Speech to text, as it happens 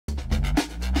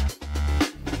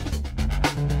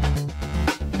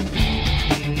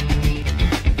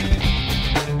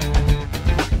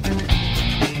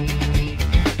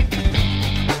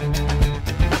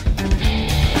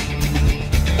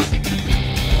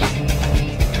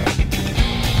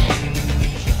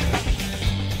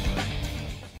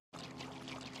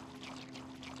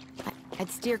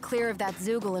steer clear of that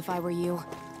Zoogle if I were you.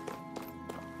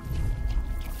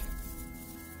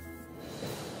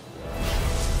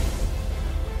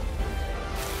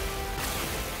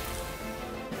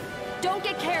 Don't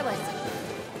get careless!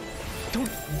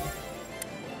 Don't...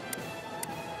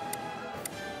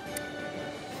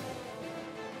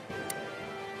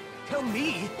 Tell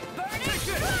me? Take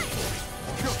this!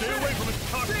 Stay away from his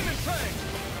cock! Demon Fang!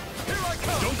 Here I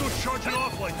come! Don't go charging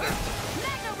off like that!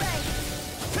 Mega Ray!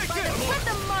 Take this! Let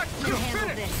the mark You're handle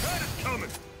finished! this! That is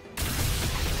coming!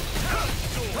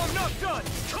 I'm not done!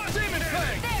 Demon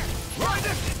Fang! There! Ride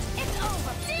it! It's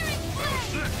over! Searing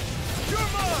Flame! You're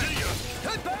mine!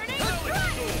 Burning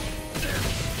Strike!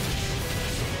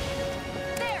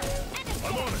 There! And it's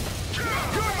I'm on it!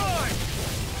 You're mine!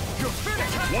 You're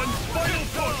finished! One final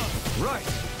push! Right!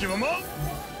 Give him up!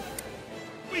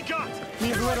 We got!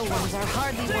 These little ones are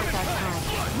hardly worth our time.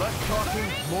 Less talking,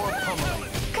 more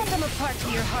pummeling. Cut them apart to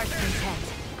your heart's content.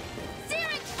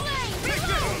 Searing Flame! Take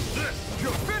Reload! this!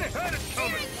 You're finished! That is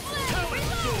coming! Searing Flame! Talon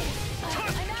Sword!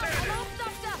 Touch I'm out! I'm cannon! all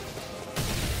stuffed up!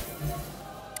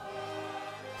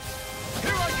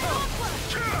 Here I come!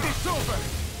 It's over!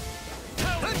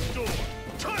 Talon Sword!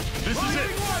 Touch! This is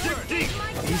it! Dig deep!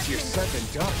 Easier said than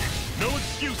done. No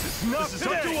excuses! This is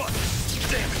up to us!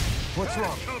 Damn it! What's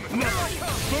wrong? Nothing!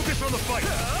 Focus on the fight!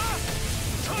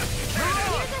 Touch! Cannon!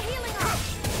 Here's a healing arm!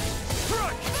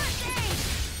 Strike! First aid!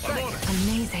 I'm on it!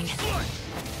 Amazing.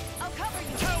 I'll cover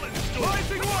you! Talon Sword!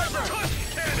 Rising Wyvern! Touch!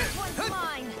 Cannon! This one's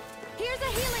mine! Here's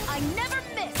a healing I never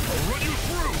miss! I'll run you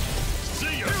through!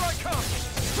 See ya! Here I come!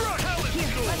 Strike! Talon Here,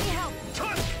 Sword! let me help!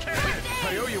 Touch! Cannon!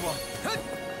 I owe you one.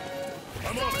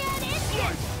 I'm on it!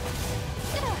 Instant!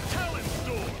 Talon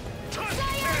Sword! Touch!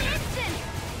 Cyan Cannon! Instant!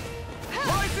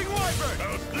 Rising Wyvern!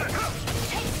 How's this?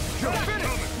 You're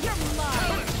finished! You're mine!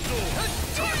 Talon Sword!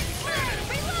 Touch! Flame!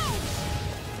 Reload!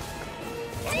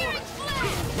 I'm on it!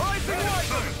 Flame! Rising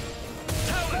Wyvern!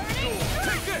 Talon Sword!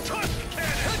 Take this! Touch!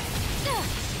 Cannon!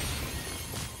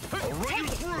 I'll run you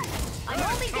through! I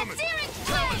only get Searing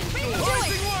Flame! Reload!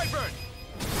 Rising Wyvern!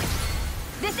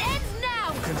 This ends now!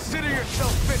 Consider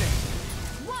yourself finished.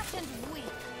 Watch and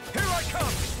weep! Here I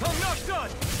come! I'm not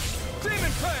done!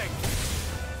 Demon Fang!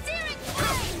 Searing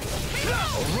Flame!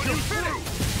 I'll Reload! run you through!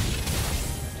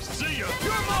 See ya!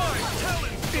 You're mine!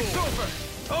 Talon Sword! It's over!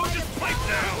 Oh, just pipe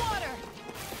down! Water!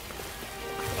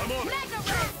 I'm on it! Mega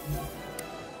Ray!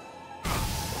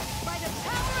 By the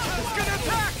power of It's water! gonna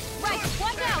attack! Right,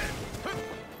 watch out!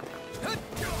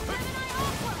 Gemini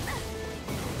Aqua!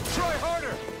 Try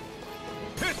harder!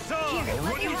 It's on! Here, I'll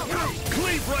let run me you help. through!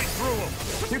 Cleave right through him!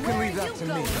 You can leave that to me.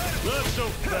 Not so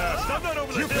fast! I'm not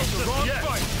over the You hill picked the just wrong yet!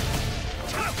 fight.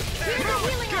 Here's a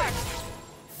healing arc!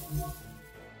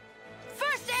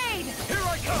 First aid! Here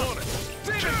I come! I'm on it!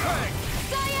 Demon Fang!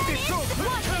 Cyan It's Instant! over!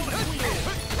 Watch and weep!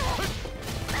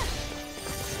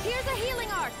 Here's a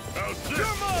healing arc! How's this?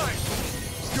 You're mine!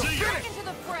 See ya! Back into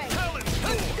the fray! Talon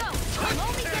Sword! Go! Touch I'm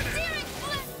only get cannon! Searing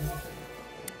Flame!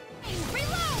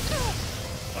 Reload!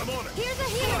 I'm on it! Here's a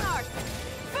healing arc!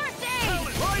 First aid!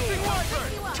 Talon I'll Rising fix Wyvern!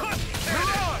 you up. Touch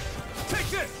cannon! Take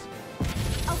this!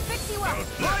 I'll fix you up!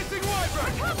 Rising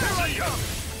Wyvern! Here I come!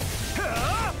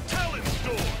 Talon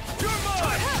Sword! You're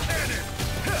mine! Touch cannon!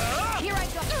 Here I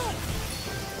go!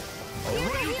 I'll Here's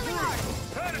run a you healing through! arc!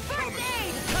 That is First coming!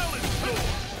 aid! Talon Sword!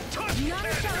 Touch None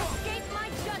shall cannon! escape my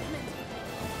judgment!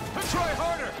 Try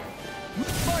harder!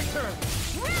 My turn!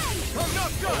 Ray! I'm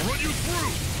not done! I'll run you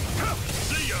through!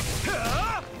 See ya!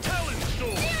 Talon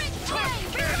Sword! Searing Touch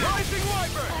Flame! cannon! Rising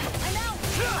Wyvern! I'm out!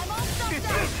 I'm all stuffed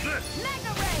up! How's this?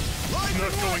 Mega Ray! It's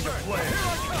not going to plan! Here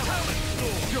I come! Talon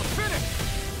Sword! You're finished!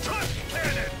 Touch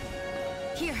cannon!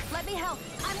 Here, let me help!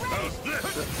 I'm ready! How's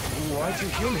this? Why'd you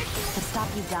heal me? To stop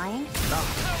you dying? Talon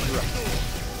Sword!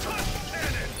 Touch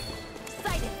cannon!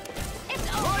 Sighted! It's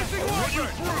over! Rising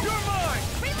Wyvern! You're mine!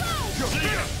 Reload! See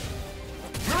ya!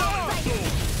 Talon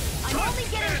Sword! I'm only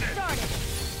getting started!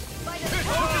 By the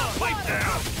Hold power your of pipe water!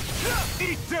 down!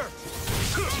 Eat dirt!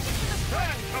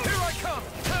 Here I come!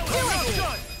 I'm not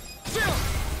done!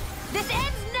 This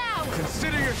ends now!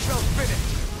 Consider yourself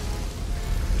finished.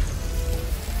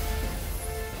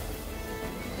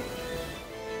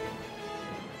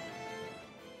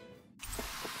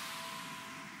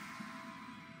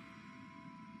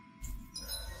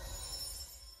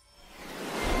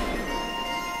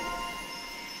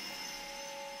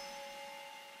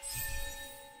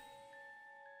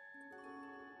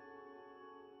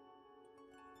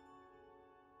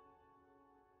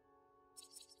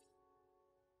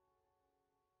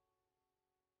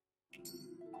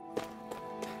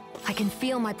 I can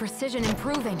feel my precision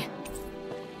improving.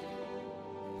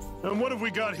 And what have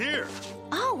we got here?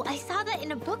 Oh, I saw that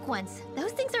in a book once.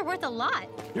 Those things are worth a lot.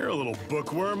 You're a little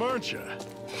bookworm, aren't you?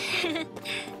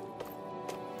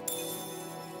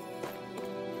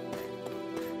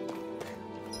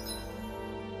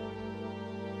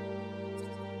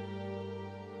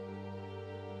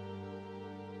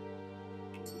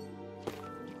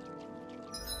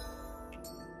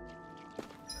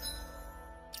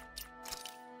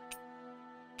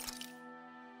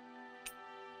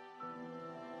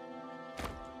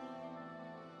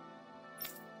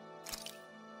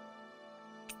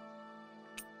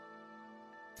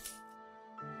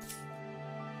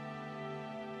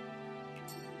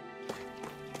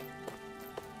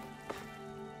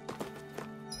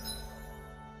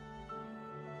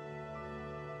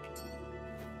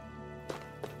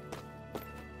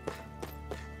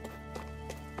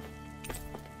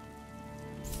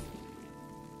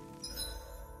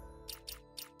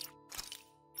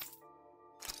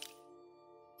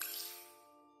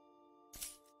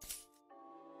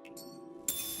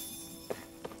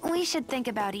 We should think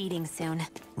about eating soon.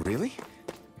 Really?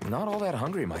 Not all that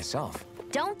hungry myself.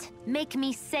 Don't make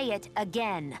me say it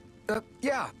again.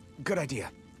 Yeah, good idea.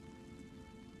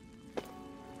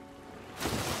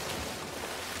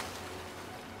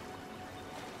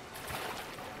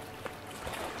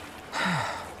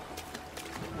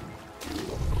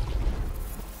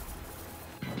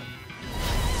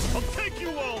 I'll take you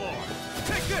all on!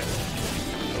 Take this!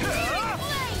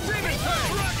 Demon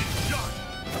Dragon shot!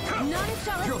 None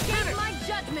shall You're escape finished. my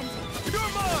judgment!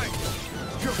 You're mine!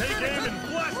 You're Take finished. aim and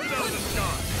blast it out of the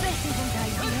sky! This isn't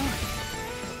ideal.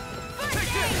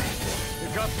 Take this! You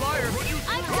got fire!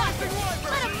 I've got this!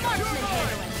 Let a marksman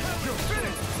handle it! You're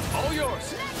finished! All yours!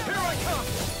 Here I come!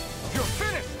 You're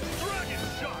finished! Dragon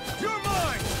shot! You're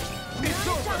mine! It's None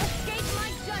shall over! escape my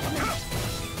judgment!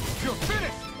 You're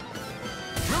finished!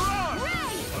 Mirage!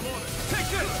 Ray! I'm on it! Take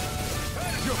this!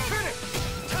 You're finished!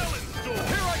 Talon storm!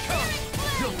 Here I come!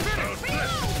 You're finished!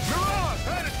 Mirage!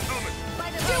 Had it coming!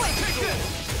 Do it! Take this!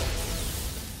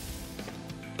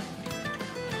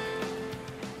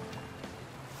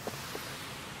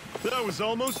 That was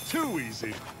almost too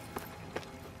easy.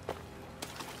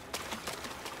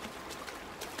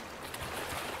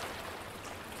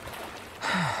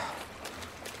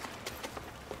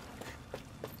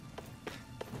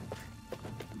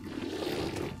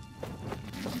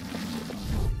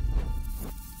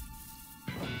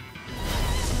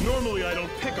 Normally I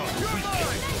don't pick on You're weak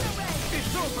mine!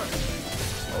 It's over!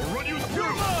 I'll run you through!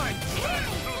 You're mine!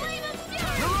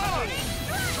 Mirage!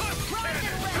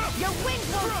 Your wings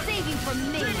won't save you from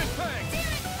me! Demon Fang!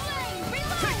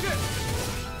 Take this!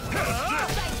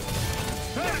 Mirage!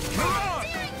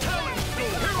 Talon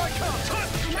storm! Here I come!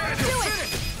 Now do You're it!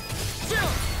 finished!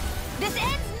 Still! This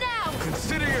ends now!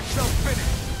 Consider yourself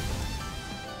finished!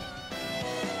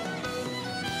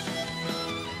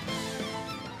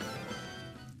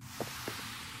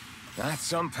 That's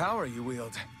some power you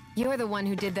wield. You're the one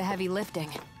who did the heavy lifting.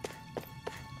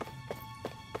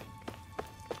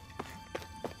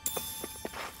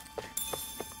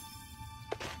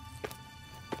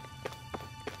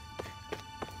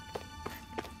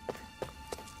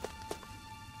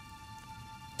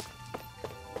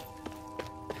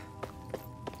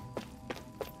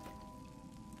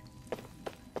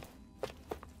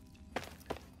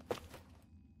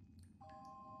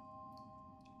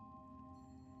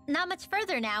 Not much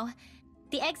further now.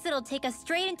 The exit'll take us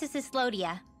straight into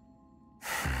Cyslodia.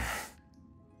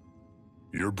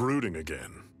 You're brooding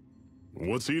again.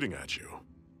 What's eating at you?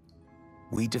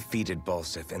 We defeated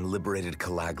Balsif and liberated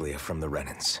Calaglia from the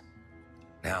Renans.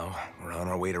 Now, we're on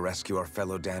our way to rescue our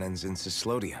fellow Danans in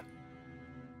Cyslodia.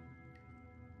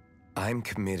 I'm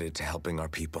committed to helping our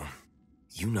people.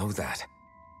 You know that.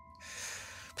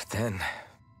 But then,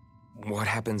 what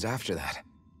happens after that?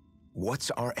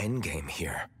 What's our endgame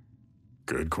here?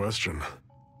 Good question.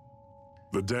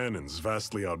 The Danans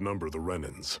vastly outnumber the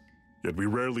Renans, yet we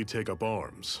rarely take up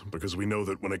arms because we know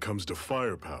that when it comes to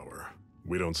firepower,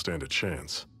 we don't stand a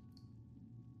chance.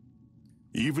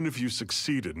 Even if you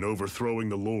succeeded in overthrowing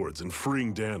the Lords and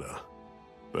freeing Dana,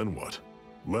 then what?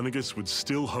 Lenegis would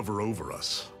still hover over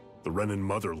us, the Renan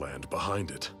motherland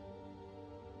behind it.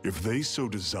 If they so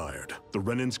desired, the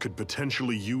Renans could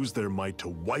potentially use their might to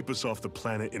wipe us off the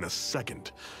planet in a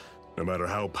second, no matter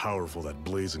how powerful that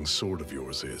blazing sword of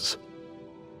yours is.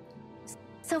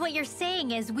 So what you're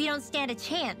saying is we don't stand a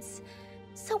chance.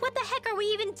 So what the heck are we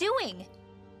even doing?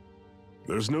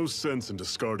 There's no sense in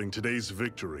discarding today's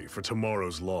victory for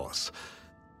tomorrow's loss.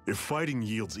 If fighting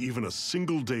yields even a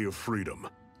single day of freedom,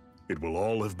 it will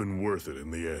all have been worth it in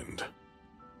the end.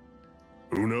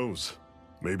 Who knows?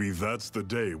 Maybe that's the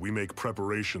day we make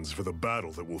preparations for the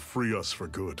battle that will free us for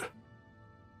good.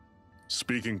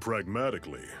 Speaking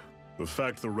pragmatically, the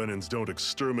fact the Renans don't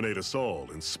exterminate us all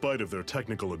in spite of their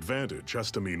technical advantage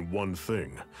has to mean one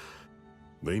thing.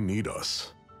 They need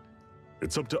us.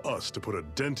 It's up to us to put a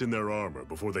dent in their armor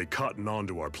before they cotton on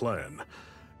to our plan.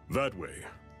 That way,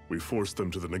 we force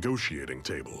them to the negotiating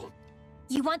table.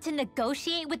 You want to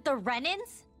negotiate with the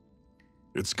Renans?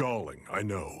 It's galling, I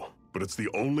know, but it's the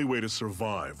only way to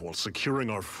survive while securing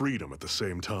our freedom at the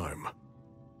same time.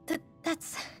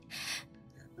 That's...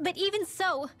 But even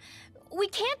so, we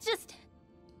can't just...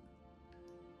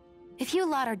 If you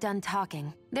lot are done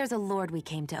talking, there's a lord we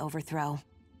came to overthrow.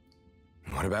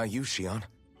 What about you, Shionne?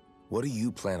 What do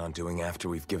you plan on doing after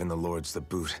we've given the lords the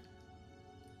boot?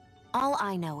 All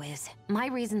I know is, my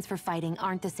reasons for fighting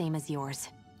aren't the same as yours.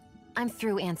 I'm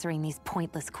through answering these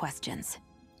pointless questions.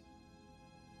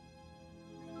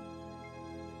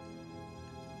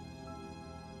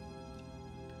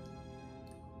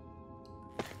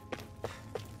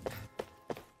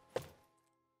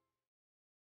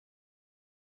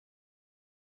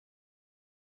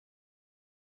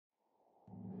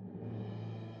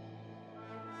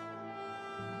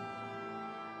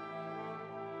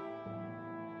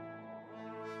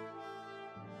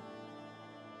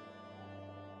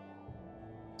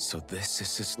 So this is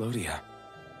Cyslodia.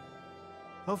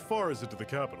 How far is it to the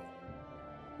capital?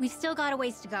 We've still got a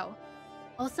ways to go.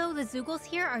 Also, the Zeugles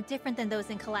here are different than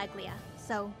those in Calaglia,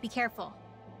 so be careful.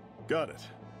 Got it.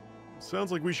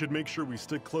 Sounds like we should make sure we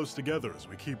stick close together as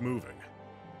we keep moving.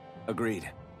 Agreed.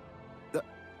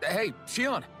 Hey,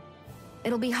 Shionne!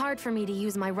 It'll be hard for me to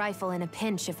use my rifle in a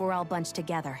pinch if we're all bunched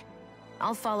together.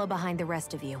 I'll follow behind the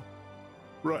rest of you.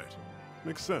 Right.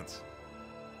 Makes sense.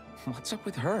 What's up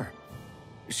with her?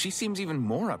 She seems even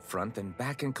more upfront than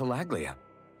back in Calaglia.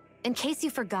 In case you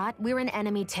forgot, we're in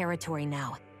enemy territory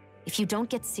now. If you don't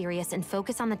get serious and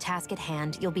focus on the task at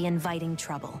hand, you'll be inviting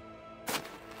trouble.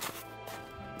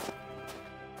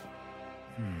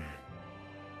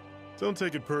 Don't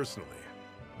take it personally.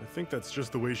 I think that's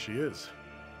just the way she is.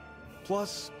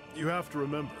 Plus, you have to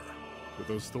remember, with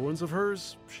those thorns of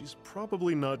hers, she's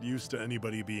probably not used to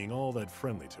anybody being all that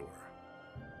friendly to her.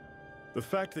 The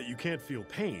fact that you can't feel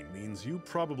pain means you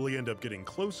probably end up getting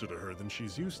closer to her than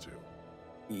she's used to.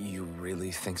 You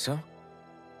really think so?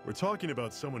 We're talking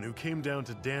about someone who came down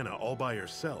to Dana all by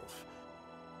herself.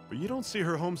 But you don't see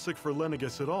her homesick for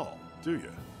Lenegis at all, do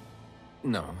you?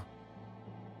 No.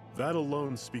 That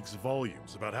alone speaks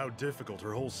volumes about how difficult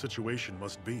her whole situation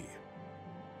must be.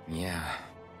 Yeah.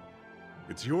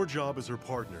 It's your job as her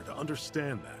partner to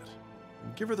understand that,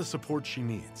 and give her the support she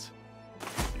needs.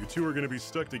 You two are going to be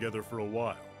stuck together for a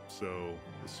while, so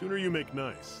the sooner you make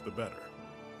nice, the better.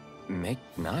 Make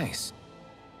nice?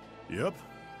 Yep.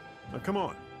 Now come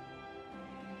on.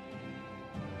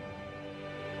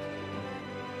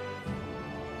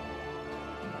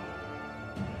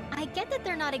 I get that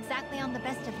they're not exactly on the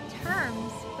best of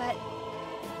terms, but...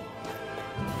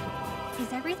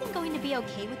 Is everything going to be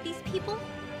okay with these people?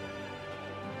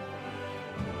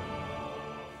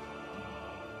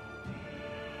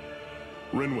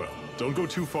 Rinwell, don't go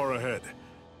too far ahead.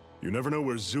 You never know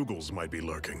where Zeugles might be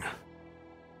lurking.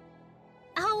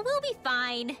 Oh, we'll be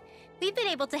fine. We've been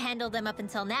able to handle them up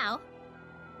until now.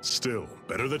 Still,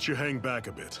 better that you hang back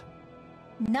a bit.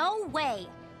 No way!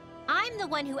 I'm the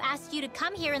one who asked you to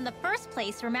come here in the first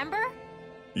place, remember?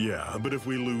 Yeah, but if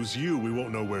we lose you, we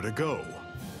won't know where to go.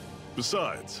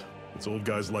 Besides, it's old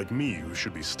guys like me who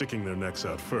should be sticking their necks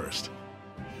out first.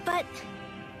 But...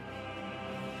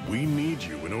 We need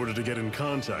you in order to get in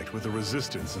contact with the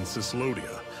Resistance in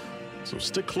Cyslodia. So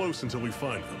stick close until we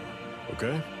find them,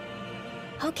 okay?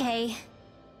 Okay.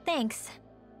 Thanks.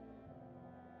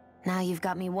 Now you've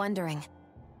got me wondering.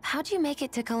 How'd you make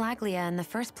it to Calaglia in the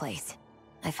first place?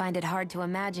 I find it hard to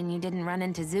imagine you didn't run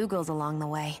into Zeugles along the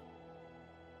way.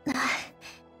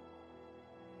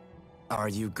 Are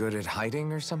you good at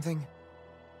hiding or something?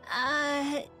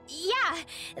 Yeah,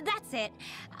 that's it.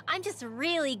 I'm just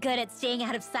really good at staying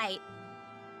out of sight.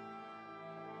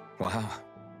 Wow.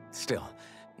 Still,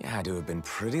 you had to have been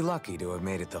pretty lucky to have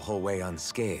made it the whole way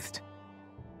unscathed.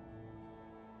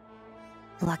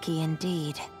 Lucky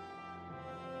indeed.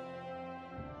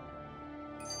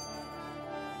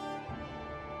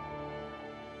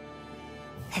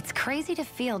 It's crazy to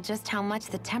feel just how much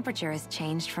the temperature has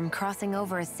changed from crossing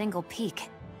over a single peak.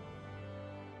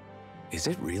 Is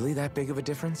it really that big of a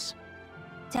difference?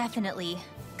 Definitely.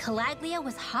 Calaglia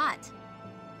was hot.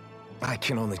 I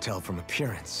can only tell from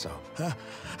appearance, so...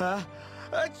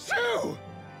 Achoo!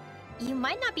 You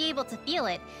might not be able to feel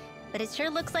it, but it sure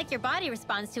looks like your body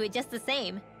responds to it just the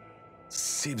same.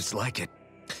 Seems like it.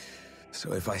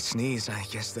 So if I sneeze, I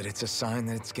guess that it's a sign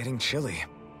that it's getting chilly.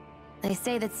 They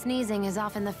say that sneezing is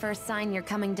often the first sign you're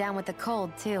coming down with the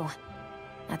cold, too.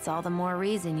 That's all the more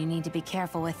reason you need to be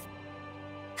careful with...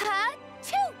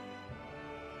 Ha-choo!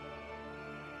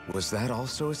 Was that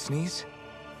also a sneeze?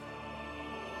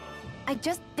 I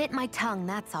just bit my tongue,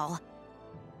 that's all.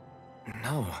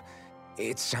 No,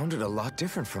 it sounded a lot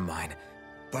different from mine,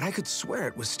 but I could swear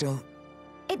it was still...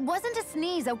 It wasn't a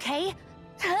sneeze, okay?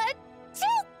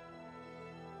 Ha-choo!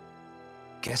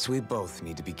 Guess we both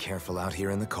need to be careful out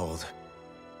here in the cold.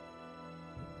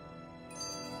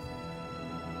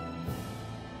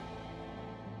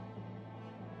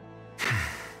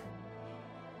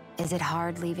 Is it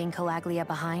hard leaving Calaglia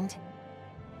behind?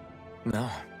 No.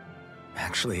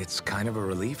 Actually, it's kind of a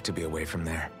relief to be away from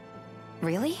there.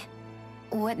 Really?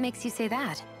 What makes you say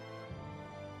that?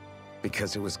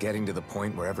 Because it was getting to the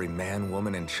point where every man,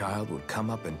 woman, and child would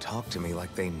come up and talk to me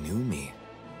like they knew me.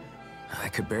 I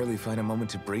could barely find a moment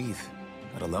to breathe,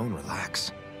 let alone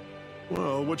relax.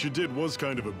 Well, what you did was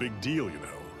kind of a big deal, you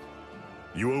know.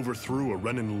 You overthrew a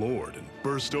Renin lord and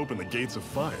burst open the gates of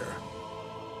fire.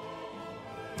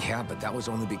 Yeah, but that was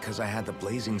only because I had the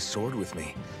blazing sword with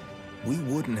me. We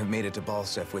wouldn't have made it to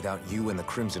Balseph without you and the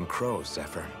Crimson Crows,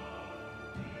 Zephyr.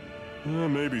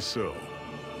 Maybe so.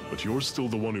 But you're still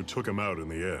the one who took him out in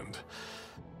the end.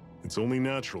 It's only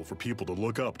natural for people to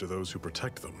look up to those who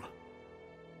protect them.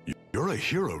 You're a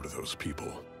hero to those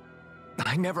people.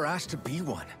 I never asked to be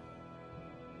one.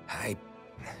 I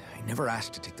never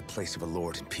asked to take the place of a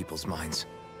lord in people's minds.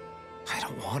 I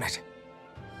don't want it.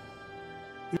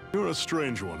 You're a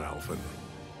strange one, Alphen.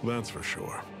 That's for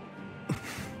sure.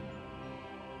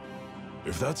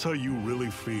 If that's how you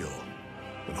really feel,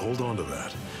 then hold on to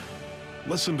that.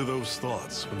 Listen to those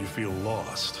thoughts when you feel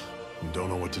lost and don't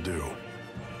know what to do.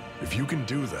 If you can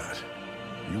do that,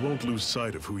 you won't lose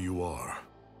sight of who you are,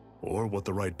 or what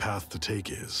the right path to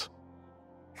take is.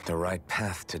 The right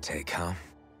path to take, huh?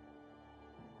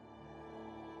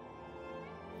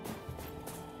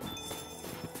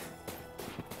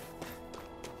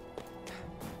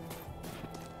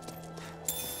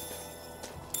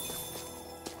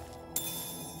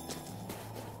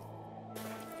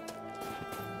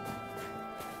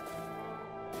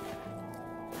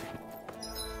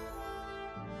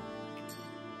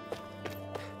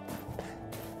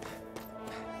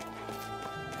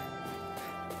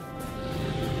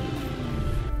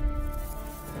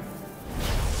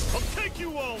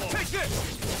 You all on. Take this!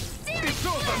 It's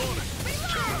over!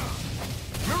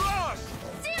 Mirage!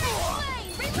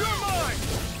 You're mine!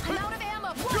 I'm out of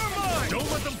ammo! You're mine! Don't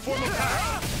let them form a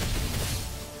pack!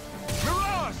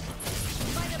 Mirage!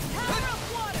 By the power of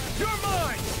water! You're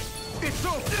mine! It's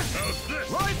over! How's this?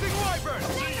 Rising Wyvern!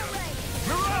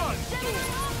 Mirage!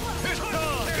 It's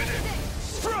time!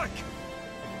 Strike!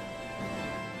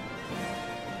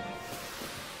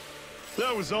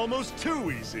 That was almost too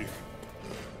easy.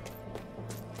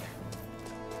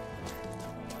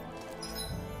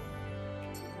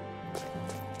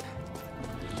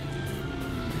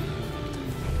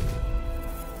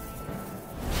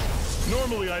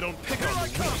 Normally I don't pick on the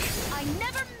weak. I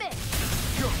never miss!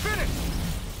 You're finished!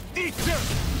 Eat dirt!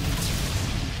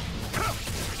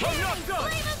 I'm not done!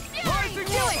 Flame of fury! Rising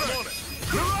Do Wyvern!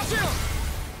 Mirage!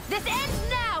 This ends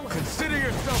now! Consider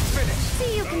yourself finished!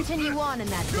 See you continue on in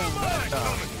that You're vein. mine!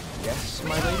 Yes,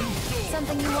 my lady?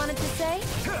 Something you wanted to say?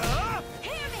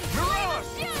 Hear me! Mirage!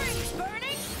 Flame of fury!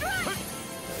 Burning strike!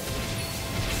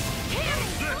 Hear me!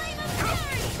 Flame of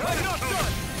fury! I'm not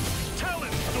done! Talon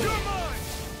You're Storm! mine!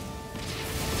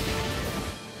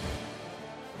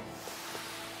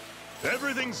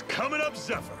 Everything's coming up,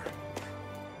 Zephyr.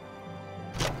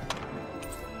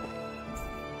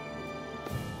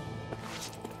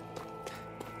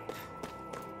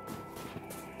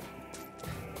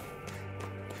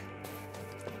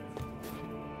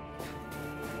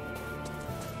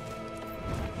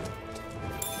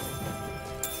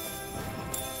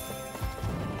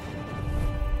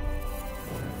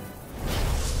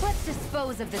 Let's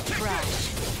dispose of this trash.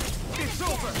 It's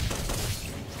over!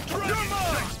 You're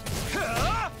mine!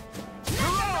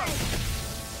 Mirage!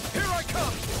 Here I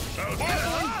come!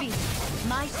 Airborne beast,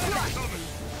 my strike.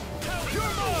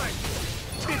 You're mine!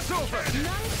 It's over!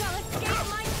 None shall escape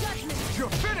my judgment!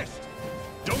 You're finished!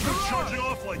 Don't go charging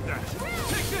off like that.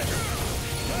 Take this!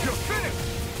 You're finished!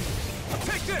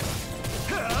 Take this!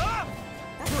 A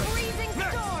freezing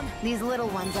storm! These little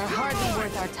ones are hardly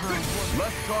worth our time.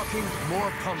 Less talking,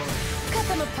 more pummeling. Cut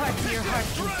them apart to your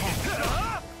heart's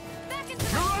content. Back into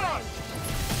the Mirage!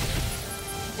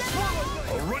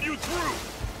 I'll run you through.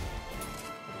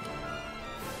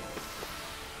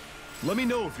 Let me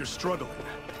know if you're struggling.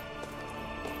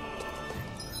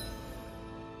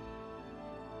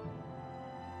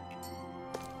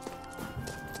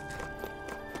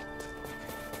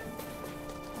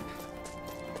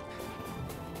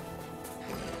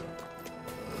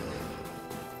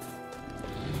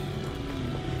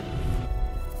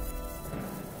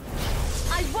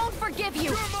 you!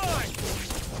 You're mine!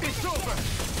 It's over!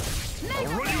 I'll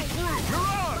run you through! You're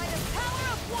on! By the power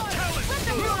of water! Talent! Let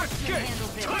the No marksman escape!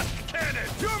 handle this! Tusk cannon!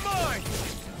 You're mine!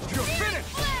 You're finished!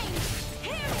 Flame!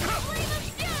 Here! Flame of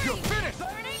fury! You're finished!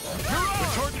 Burning! You're on!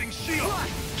 We're targeting shield!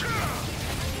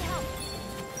 Help!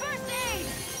 First aid!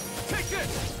 Take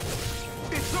this!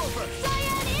 It's over!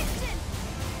 Cyan instant!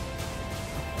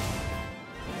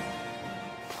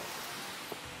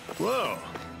 Whoa,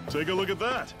 take a look at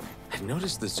that. I've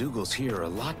noticed the Zeugles here are a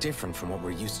lot different from what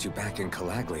we're used to back in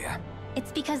Calaglia.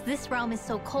 It's because this realm is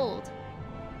so cold.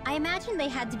 I imagine they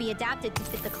had to be adapted to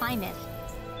fit the climate.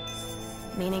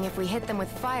 Meaning if we hit them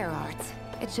with fire arts,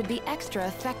 it should be extra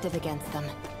effective against them.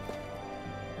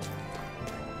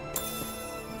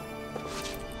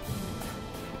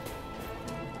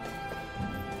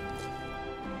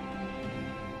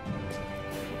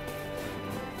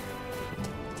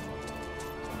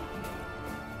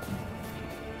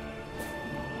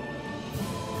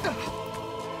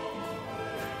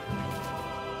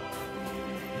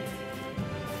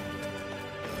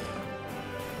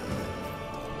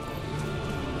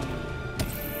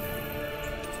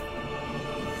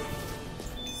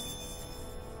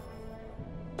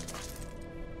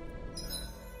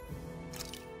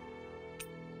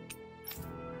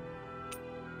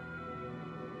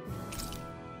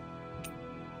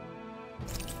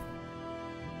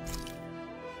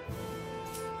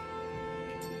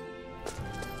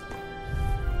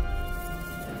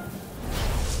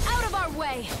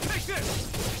 Way. Take this!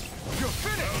 You're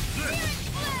finished!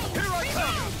 Here I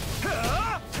come!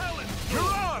 Talent! You're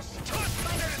ours!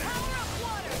 By the power of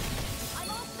water! I'm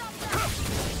all stopped up!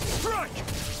 Strike!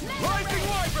 Rising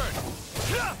Wyvern!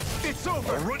 It's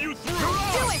over! I'll run you through! You're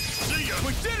Do ours! it! See ya!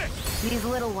 We did it! These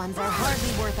little ones are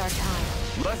hardly worth our time.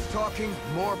 Less talking,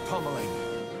 more pummeling.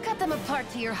 Cut them apart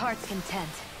to your heart's content.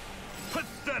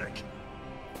 Pathetic!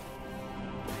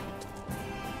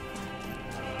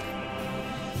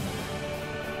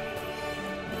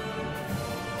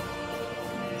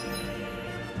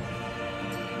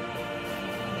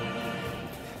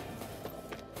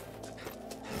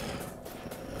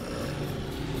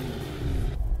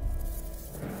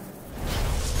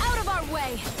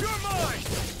 Way. You're mine!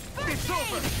 It's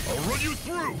over! I'll run you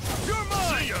through! You're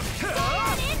mine! See ya!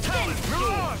 Talent!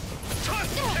 You're on!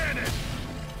 Tusk cannon!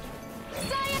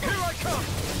 Here I come!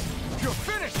 You're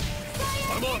finished!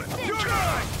 I'm on it! You're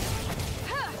mine!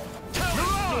 Talent!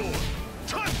 You're on!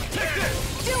 Tusk cannon!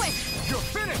 Do it! You're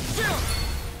finished!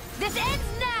 This ends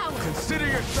now! Consider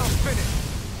yourself finished!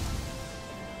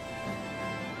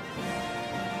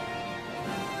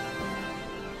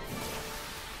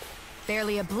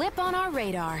 Barely a blip on our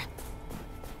radar.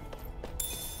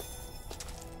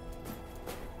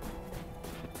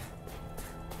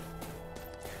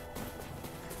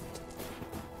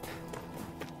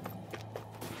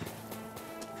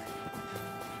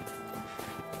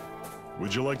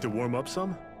 Would you like to warm up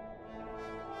some?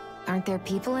 Aren't there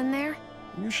people in there?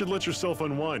 You should let yourself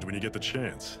unwind when you get the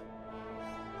chance.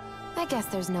 I guess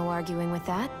there's no arguing with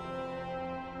that.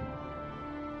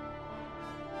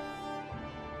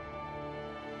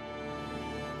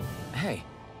 Hey.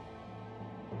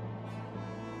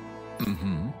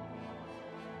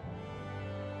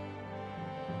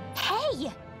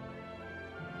 Hey!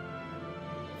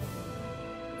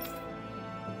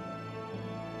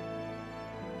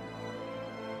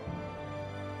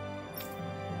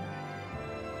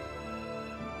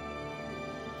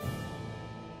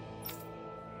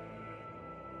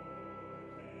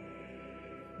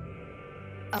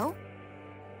 Oh?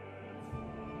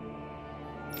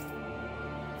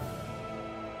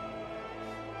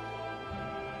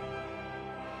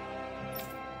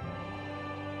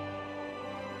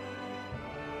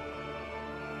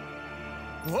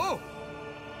 Whoa!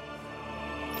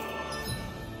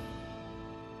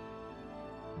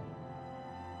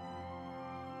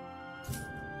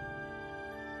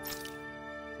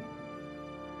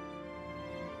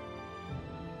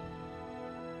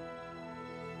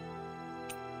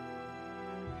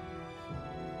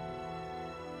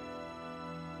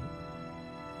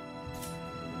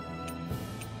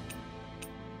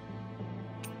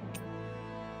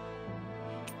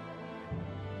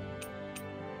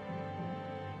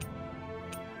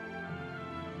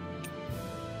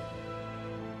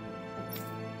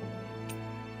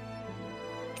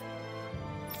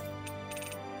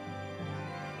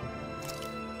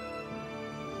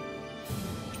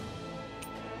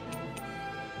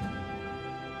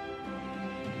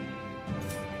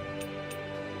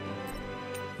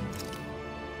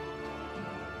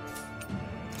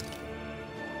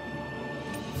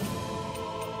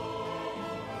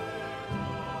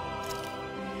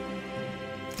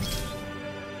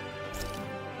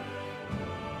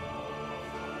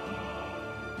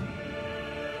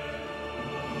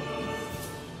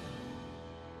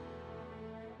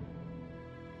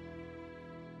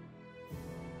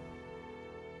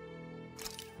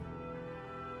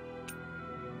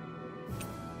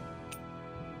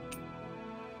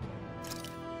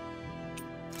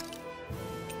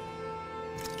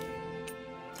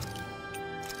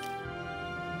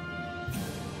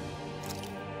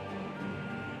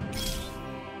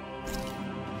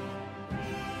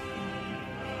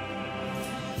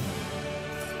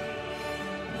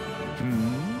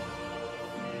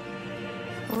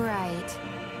 Right.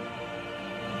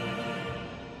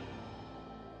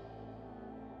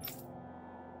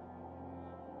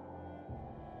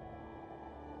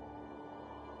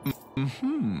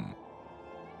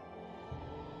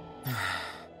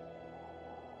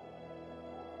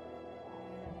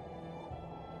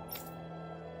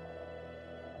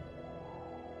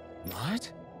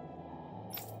 What?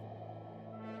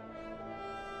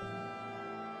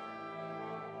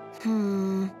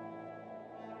 Hmm.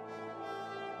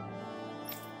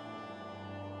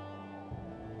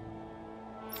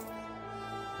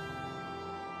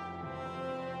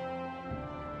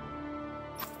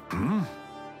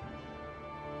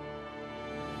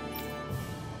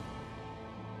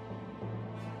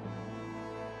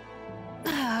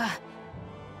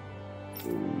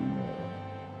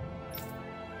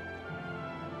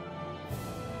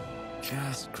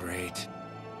 Just great.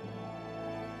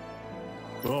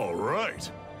 All right.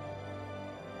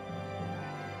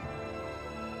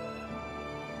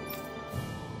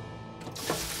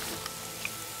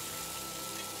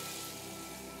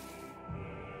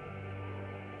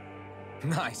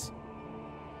 Nice.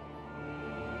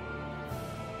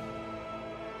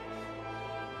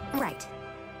 Right.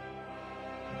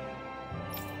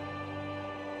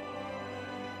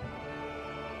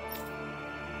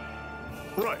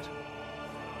 Right.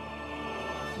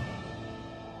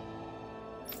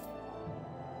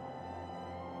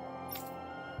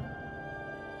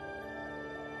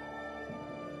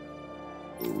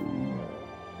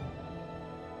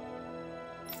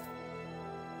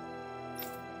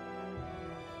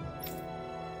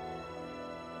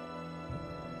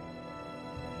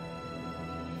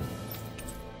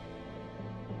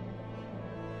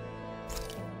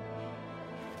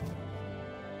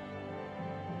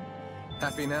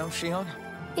 Happy now, Shionne?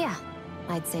 Yeah,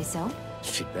 I'd say so.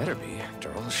 She better be,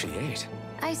 after all she ate.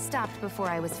 I stopped before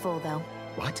I was full, though.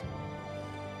 What?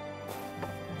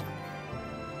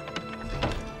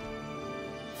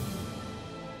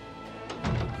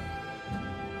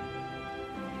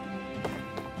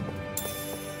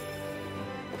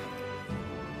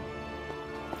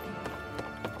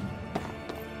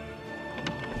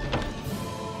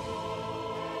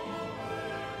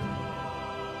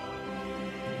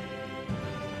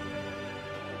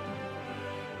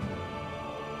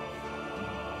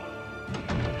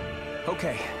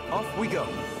 Okay, off we go.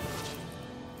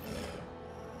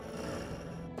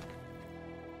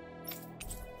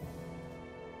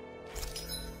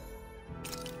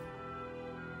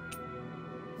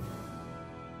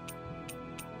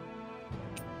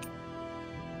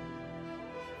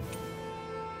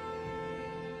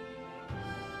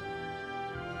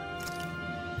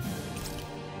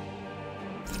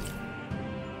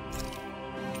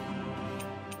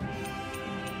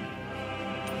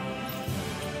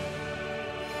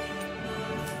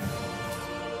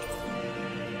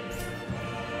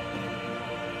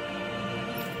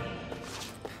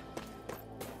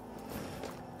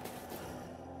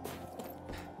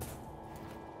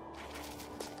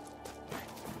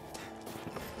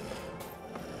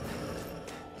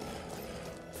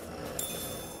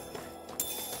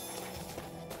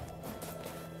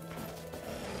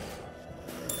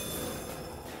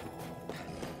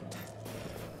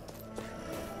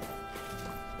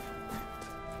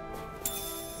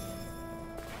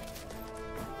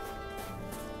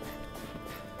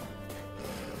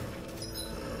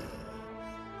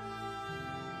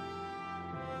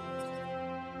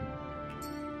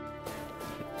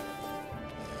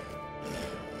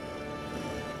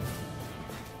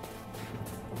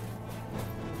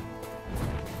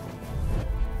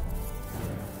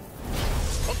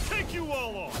 You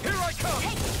all off! Here I come!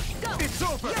 Hey, go! It's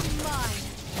over! You're mine!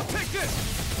 Take this!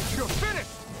 You're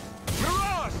finished!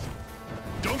 Mirage!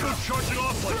 Don't go charging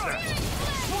off like that!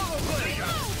 Swallow blade!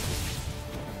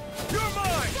 You're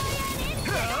mine!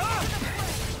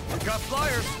 We got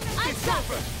flyers! I've It's got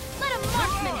over! it! Let a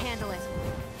marksman handle it!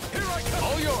 Here I come!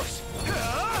 All yours!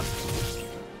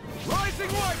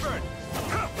 Rising Wyvern!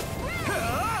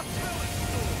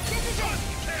 This is it!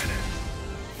 Cannon!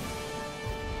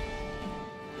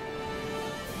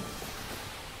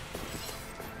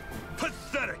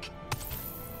 Pathetic!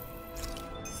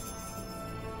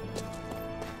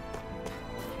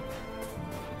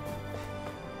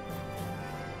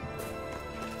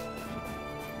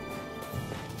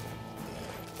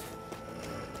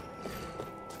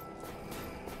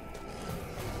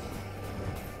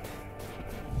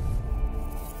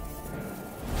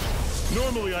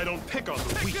 Normally I don't pick on the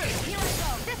weak. Here I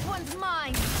go! This one's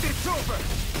mine! It's over!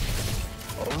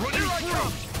 I'll run you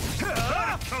through!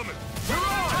 I'm coming!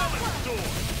 Talent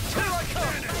sword! Here I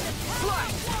come!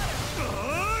 Flash!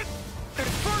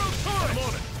 It's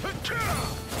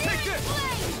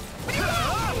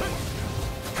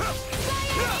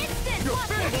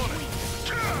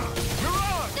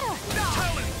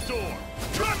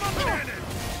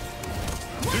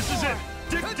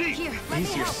Here, let me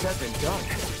Easier help. said than done.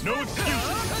 No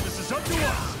excuses. This is up to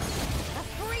us. A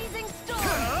freezing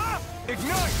storm.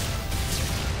 Ignite!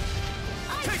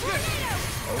 Take this!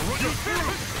 I'll run you through.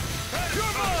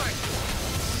 You're mine!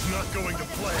 This is not going to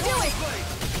play. Do it!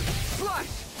 Slash!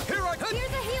 Here I come! Here's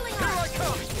a healing Here I arc.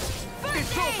 come! First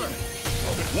It's aid. over!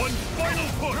 One final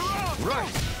push.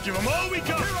 Right! Give them all we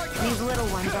got. Here I come! These little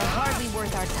ones are hardly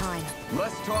worth our time.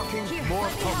 Less talking, Here, more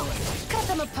let me help. pummeling. Cut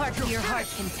them apart to your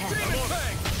heart's content. Demon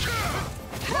Fang!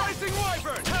 Rising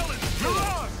Wyvern! Talent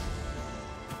Mirage!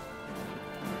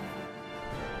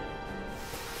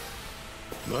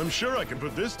 I'm sure I can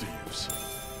put this to use.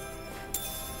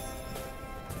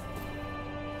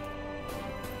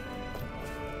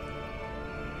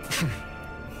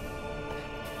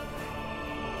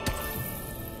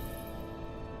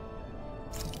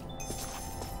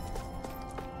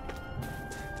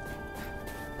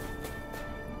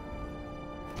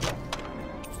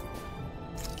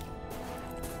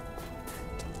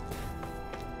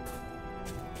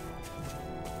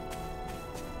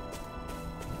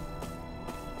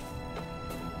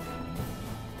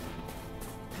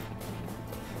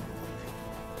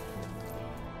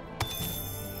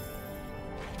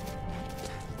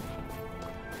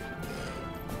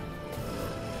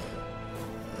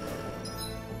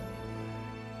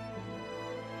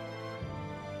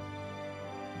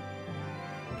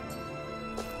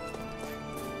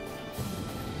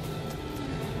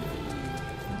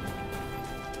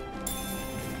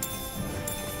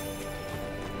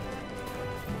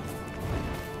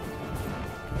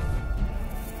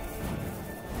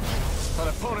 An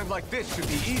opponent like this should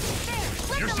be easy.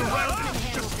 You're surrounded.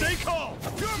 Just stay calm.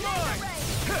 You're mine!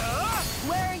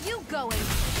 Where are you going?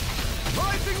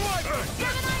 Rising Wyvern!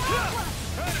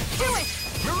 Do it!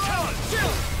 Mirage!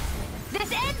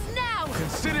 This ends now!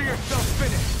 Consider yourself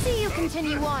finished. See you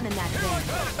continue on in that vein.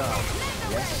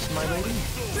 Yes, my lady?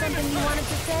 Something you wanted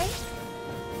to say?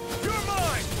 You're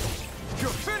mine!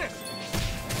 You're finished!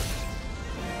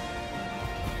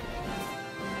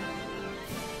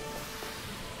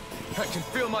 I can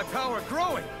feel my power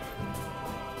growing!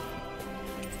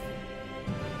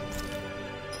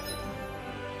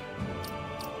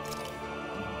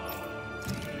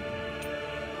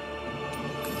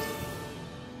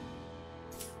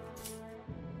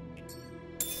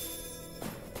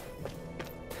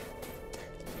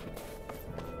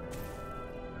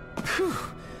 Phew,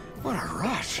 what a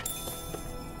rush.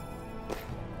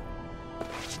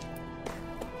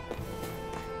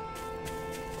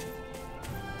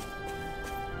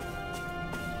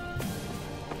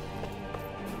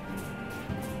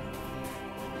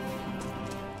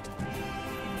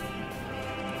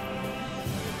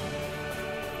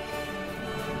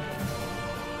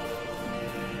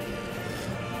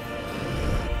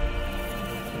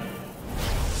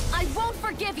 I won't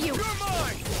forgive you! You're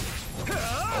mine!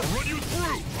 I'll run you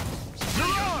through.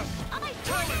 Mirage!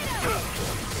 Tornado!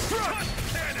 Thrust!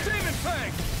 Demon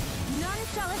Fang! None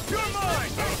shall escape You're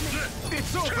mine!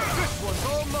 It's over! This one's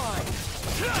all mine!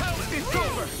 It's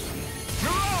over!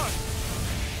 Mirage!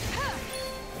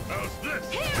 How's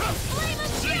this? Here, flame of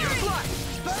See ya. fury!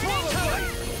 Swallow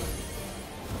blade!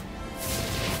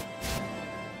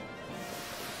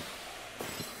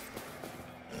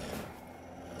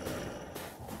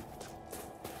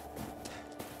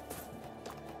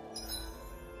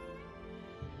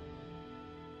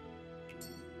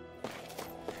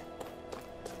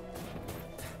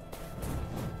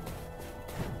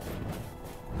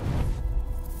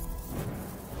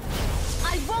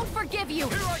 I won't forgive you!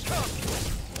 Here I come!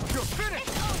 You're finished!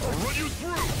 I'll run you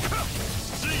through.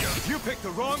 See ya. You picked the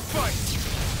wrong fight!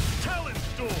 Talent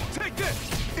Storm. Take this!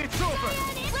 It's over!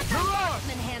 Let the Mirage!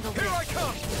 marksman handle Here this! I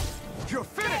come! You're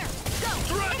finished!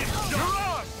 Go! Dragon It's over. Shot.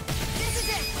 Mirage! This is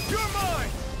it! You're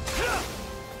mine!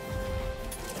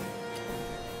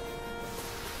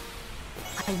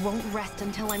 I won't rest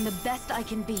until I'm the best I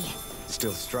can be.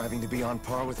 Still striving to be on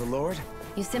par with the Lord?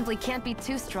 You simply can't be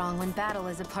too strong when battle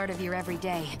is a part of your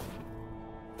everyday.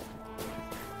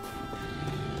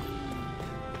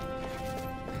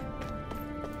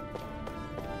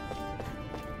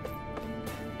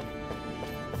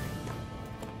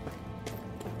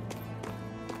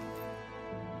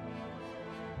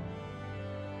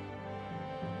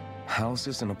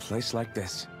 Houses in a place like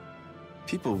this.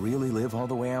 People really live all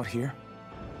the way out here?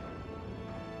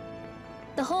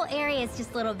 The whole area is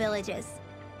just little villages.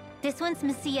 This one's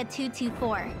Messia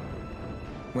 224.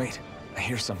 Wait, I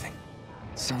hear something.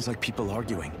 Sounds like people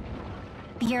arguing.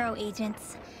 Bureau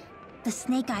agents. The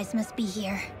Snake Eyes must be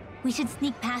here. We should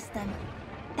sneak past them.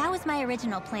 That was my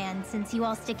original plan, since you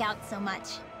all stick out so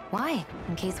much. Why?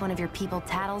 In case one of your people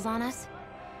tattles on us?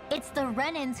 It's the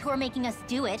Renans who are making us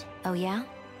do it. Oh yeah?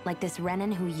 Like this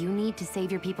Renan who you need to save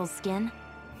your people's skin?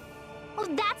 Oh,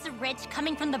 that's rich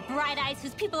coming from the Bright Eyes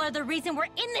whose people are the reason we're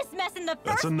in this mess in the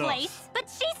first place. But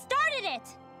she started it!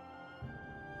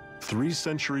 3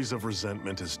 centuries of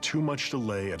resentment is too much to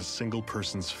lay at a single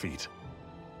person's feet.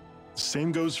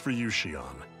 Same goes for you,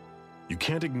 Shionne. You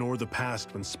can't ignore the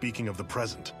past when speaking of the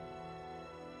present.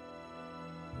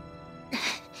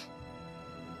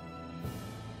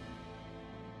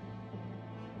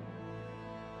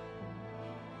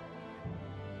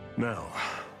 Now,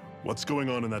 what's going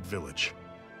on in that village?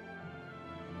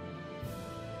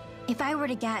 If I were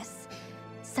to guess,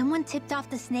 someone tipped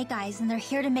off the Snake Eyes and they're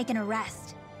here to make an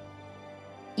arrest.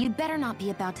 You'd better not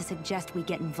be about to suggest we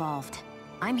get involved.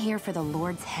 I'm here for the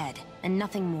Lord's head, and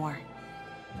nothing more.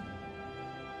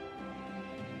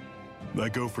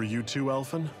 That go for you too,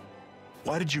 Alphen?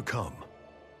 Why did you come?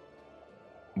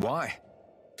 Why?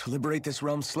 To liberate this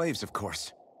realm's slaves, of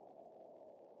course.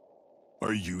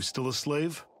 Are you still a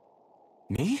slave?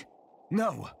 Me?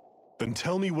 No. Then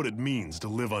tell me what it means to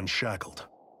live unshackled.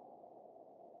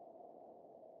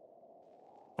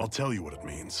 I'll tell you what it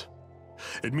means.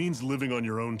 It means living on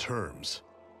your own terms,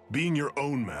 being your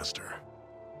own master.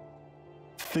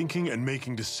 Thinking and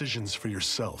making decisions for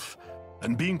yourself,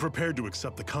 and being prepared to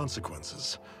accept the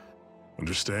consequences.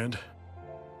 Understand?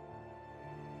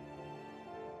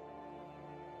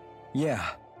 Yeah,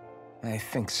 I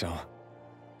think so.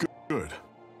 Good.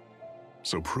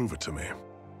 So prove it to me.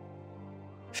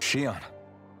 Shionne.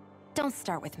 Don't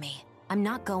start with me. I'm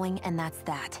not going, and that's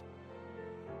that.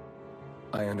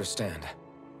 I understand.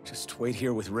 Just wait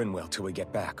here with Rinwell till we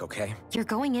get back, okay? You're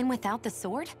going in without the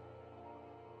sword?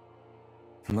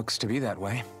 Looks to be that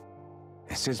way.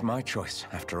 This is my choice,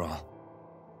 after all.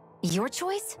 Your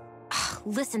choice? Ugh,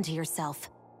 listen to yourself.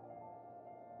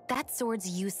 That sword's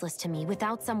useless to me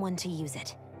without someone to use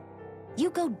it. You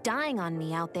go dying on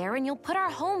me out there and you'll put our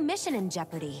whole mission in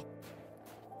jeopardy.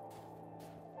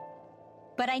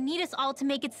 But I need us all to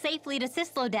make it safely to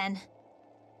Cysloden.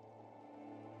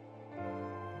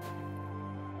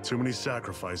 Too many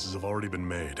sacrifices have already been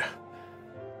made.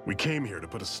 We came here to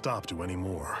put a stop to any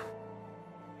more.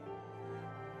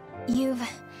 You've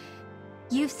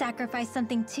sacrificed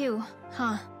something too,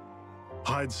 huh?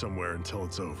 Hide somewhere until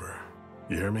it's over.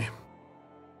 You hear me?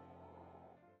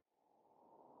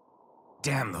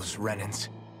 Damn those Renans.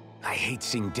 I hate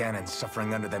seeing Danon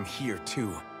suffering under them here,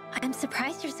 too. I'm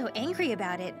surprised you're so angry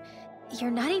about it.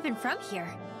 You're not even from here.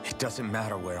 It doesn't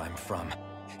matter where I'm from.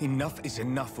 Enough is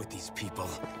enough with these people.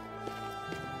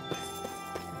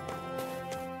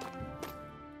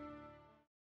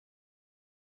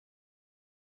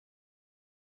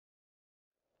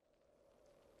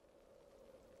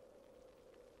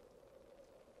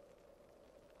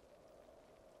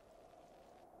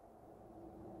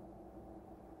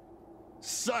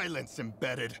 Silence,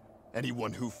 embedded!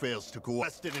 Anyone who fails to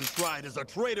quest it and tried is a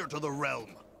traitor to the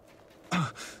realm!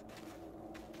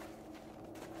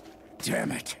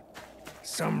 Damn it.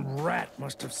 Some rat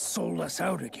must have sold us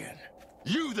out again.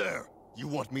 You there! You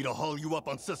want me to haul you up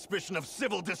on suspicion of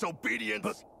civil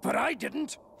disobedience? But I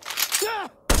didn't! Ah!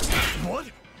 What?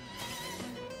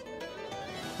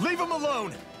 Leave him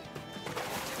alone!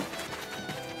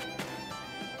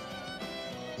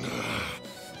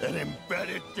 An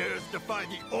embedded dares defy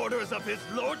the orders of his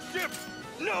lordship?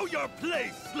 Know your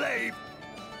place, slave!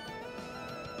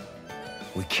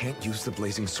 We can't use the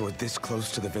blazing sword this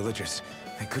close to the villagers.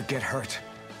 They could get hurt.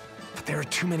 But there are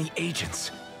too many agents.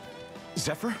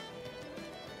 Zephyr?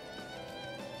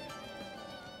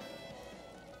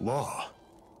 Law.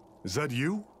 Is that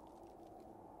you?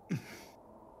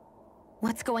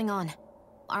 What's going on?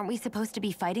 Aren't we supposed to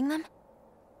be fighting them?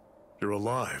 You're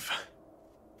alive.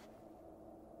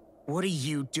 What are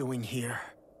you doing here?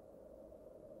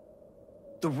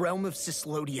 The realm of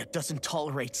Cyslodia doesn't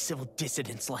tolerate civil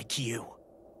dissidents like you.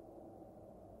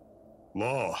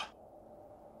 Law.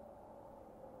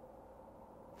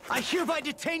 I hereby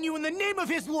detain you in the name of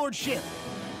his lordship!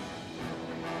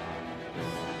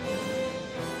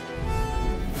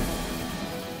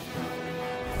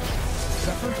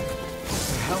 Zephyr? What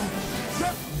the hell?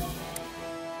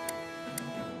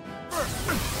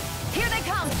 Here they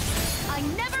come! I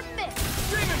never miss!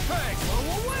 Demon Fang! Blow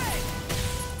away!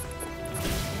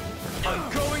 I'm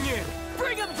going in!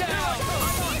 Bring him down!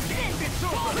 It's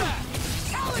over!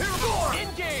 Talon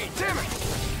Engage! Damn it!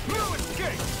 No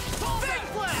escape! Big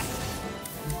blast!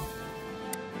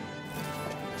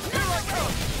 Here I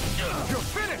come! You're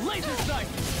finished! Laser sight!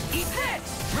 Eat this!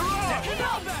 Mirage!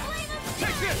 Now back!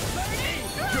 Take this!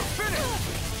 You're finished!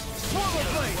 Swallow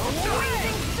blade!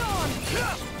 Blazing storm!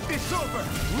 It's over!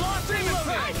 Launching Demon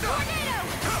loaded! Fang! Tornado!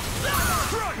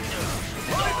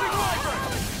 Rising Wyvern!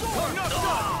 I'm not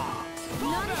done!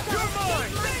 You're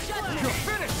mine! You're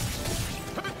finished!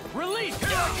 Release! Here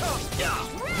I come!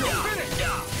 You're finished!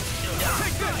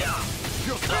 Take this!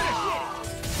 You're finished!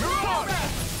 Move on!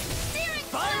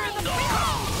 Fire in the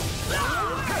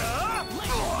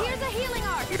Here's a healing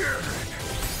arc!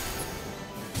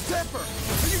 Zephyr!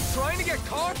 Are you trying to get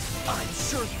caught? I'm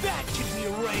sure that can be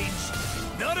arranged!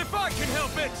 Not if I can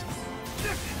help it!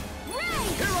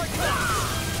 Here I come!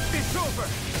 It's over!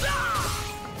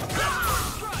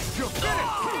 You're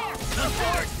finished!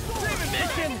 Abort!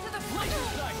 Mission!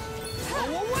 Go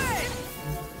away!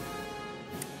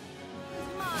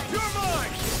 You're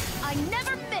mine! I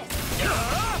never miss!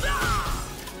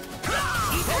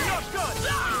 I'm not done!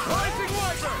 Rising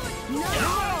Wyvern! No Come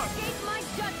one on! escape my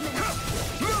judgment!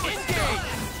 Engage!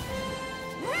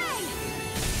 Ray!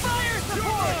 Fire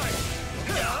support!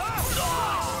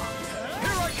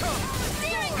 Here I come!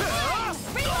 Searing flame!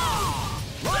 Reload!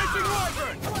 Rising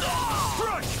Wyvern!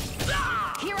 Crush!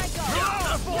 Here I go!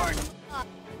 Abort!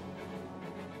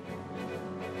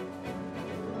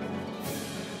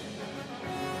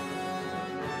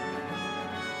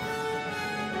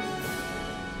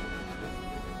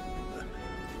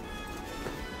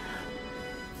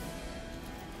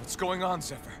 What's going on,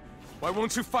 Zephyr? Why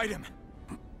won't you fight him?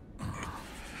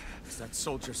 Is that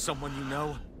soldier someone you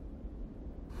know?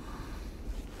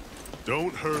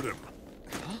 Don't hurt him.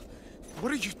 Huh?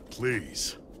 What are you...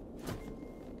 Please.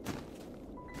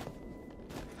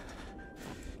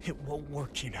 It won't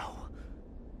work, you know.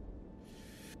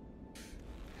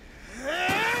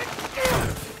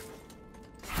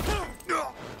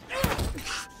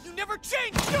 You never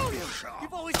change, do you?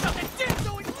 You've always got that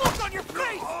damn-knowing look on your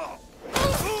face!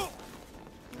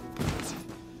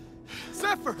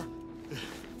 Zephyr!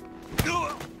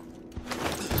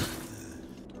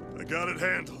 I got it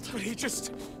handled. But he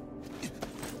just...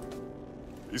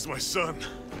 He's my son.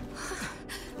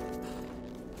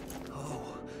 Oh,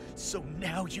 so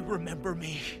now you remember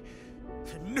me.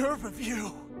 The nerve of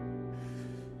you!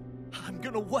 I'm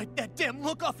gonna wipe that damn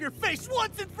look off your face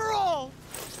once and for all!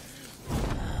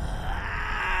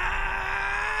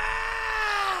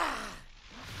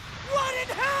 What in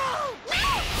hell?!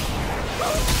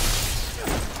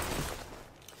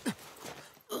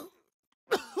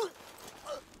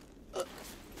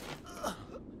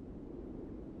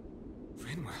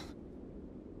 Rinwell,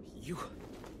 you...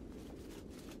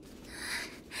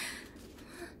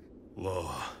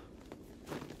 Law.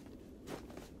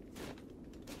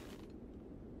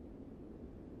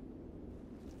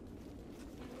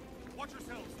 Watch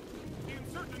yourselves! The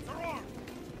insurgents are armed!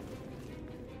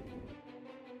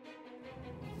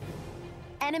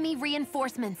 Enemy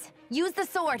reinforcements. Use the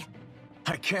sword.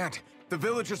 I can't. The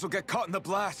villagers will get caught in the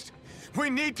blast. We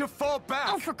need to fall back!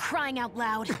 Oh, for crying out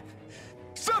loud.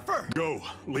 Zephyr! Go.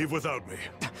 Leave without me.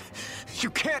 You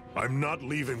can't... I'm not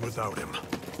leaving without him.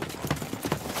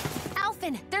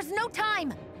 Alphen, there's no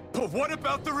time. But what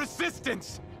about the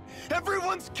resistance?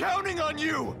 Everyone's counting on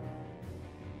you!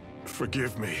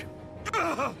 Forgive me.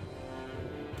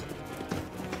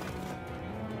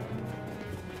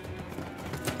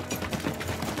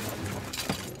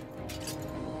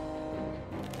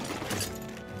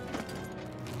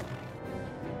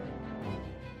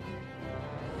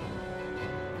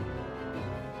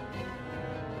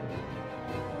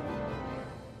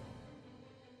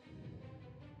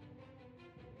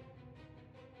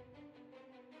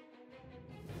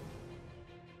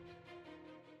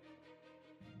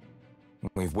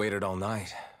 We've waited all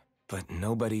night, but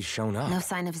nobody's shown up. No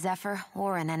sign of Zephyr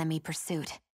or an enemy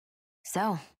pursuit.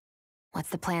 So, what's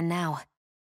the plan now?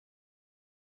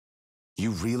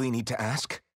 You really need to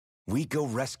ask? We go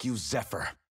rescue Zephyr.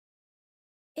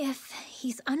 If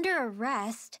he's under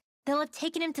arrest, they'll have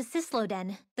taken him to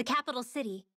Cysloden, the capital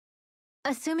city.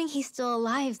 Assuming he's still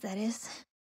alive, that is.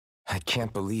 I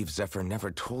can't believe Zephyr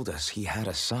never told us he had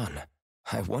a son.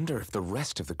 I wonder if the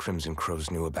rest of the Crimson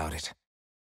Crows knew about it.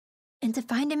 And to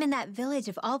find him in that village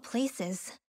of all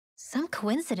places. Some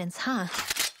coincidence, huh?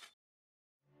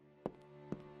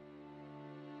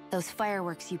 Those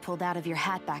fireworks you pulled out of your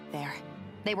hat back there.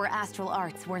 They were astral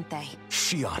arts, weren't they?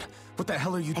 Shionne, what the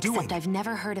hell are you doing? Except I've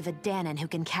never heard of a Dahnan who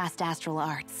can cast astral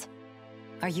arts.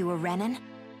 Are you a Renan?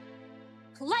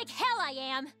 Like hell I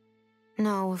am!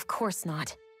 No, of course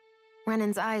not.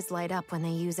 Renan's eyes light up when they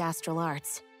use astral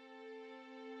arts.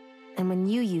 And when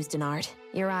you used an art,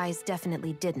 your eyes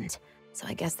definitely didn't. So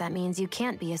I guess that means you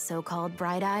can't be a so-called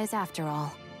bright eyes after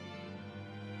all.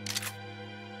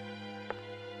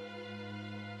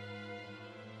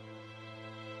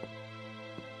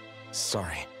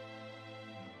 Sorry.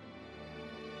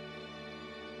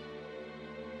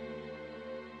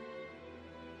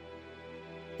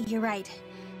 You're right.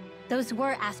 Those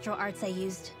were astral arts I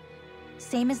used.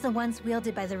 Same as the ones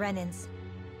wielded by the Renans.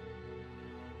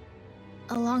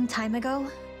 A long time ago,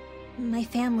 my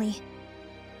family,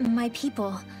 my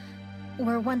people,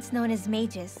 were once known as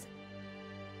mages.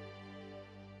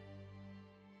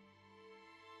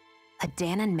 A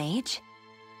Dahnan mage?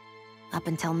 Up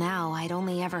until now, I'd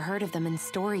only ever heard of them in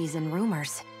stories and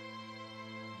rumors.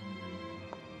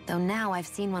 Though now I've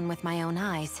seen one with my own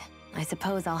eyes, I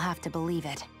suppose I'll have to believe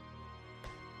it.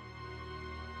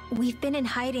 We've been in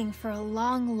hiding for a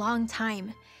long, long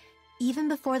time, even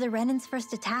before the Renans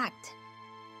first attacked.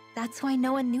 That's why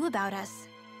no one knew about us.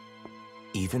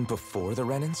 Even before the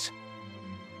Renans?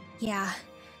 Yeah.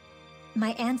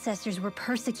 My ancestors were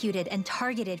persecuted and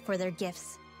targeted for their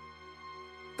gifts.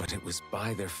 But it was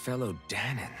by their fellow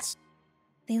Dahnans.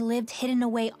 They lived hidden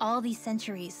away all these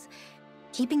centuries,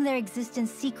 keeping their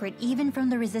existence secret even from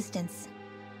the Resistance.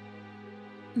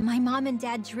 My mom and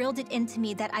dad drilled it into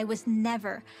me that I was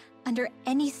never, under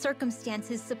any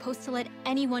circumstances, supposed to let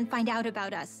anyone find out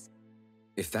about us.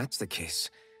 If that's the case,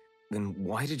 then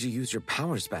why did you use your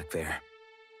powers back there?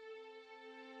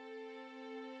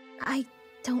 I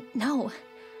don't know.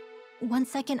 One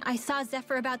second I saw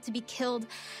Zephyr about to be killed,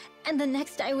 and the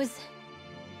next I was...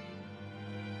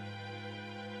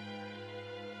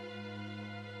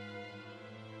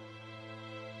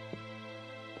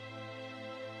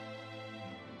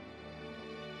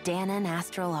 Dahnan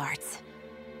astral arts.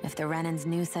 If the Renans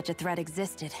knew such a threat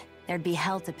existed, there'd be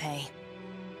hell to pay.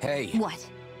 Hey! What?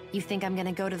 You think I'm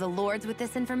gonna go to the Lords with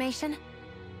this information?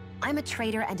 I'm a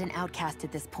traitor and an outcast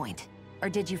at this point. Or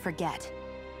did you forget?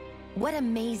 What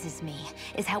amazes me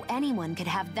is how anyone could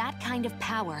have that kind of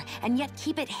power and yet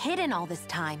keep it hidden all this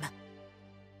time.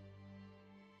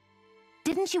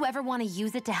 Didn't you ever want to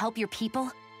use it to help your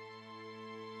people?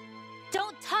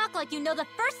 Don't talk like you know the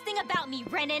first thing about me,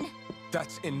 Renan!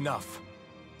 That's enough.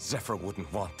 Zephyr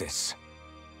wouldn't want this.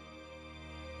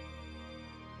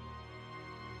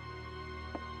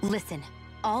 Listen,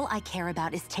 all I care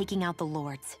about is taking out the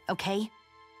Lords, okay?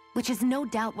 Which is no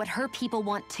doubt what her people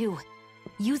want too.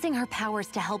 Using her powers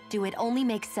to help do it only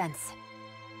makes sense.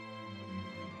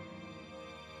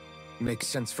 Makes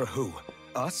sense for who?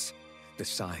 Us?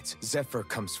 Besides, Zephyr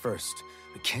comes first.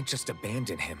 We can't just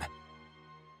abandon him.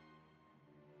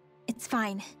 It's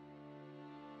fine.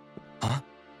 Huh?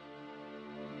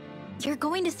 You're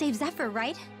going to save Zephyr,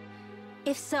 right?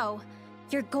 If so,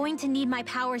 you're going to need my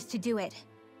powers to do it.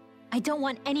 I don't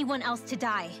want anyone else to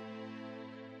die.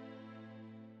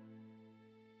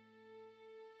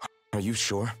 Are you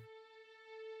sure?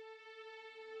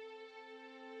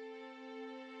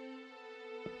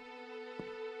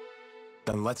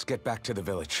 Then let's get back to the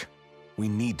village. We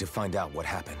need to find out what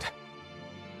happened.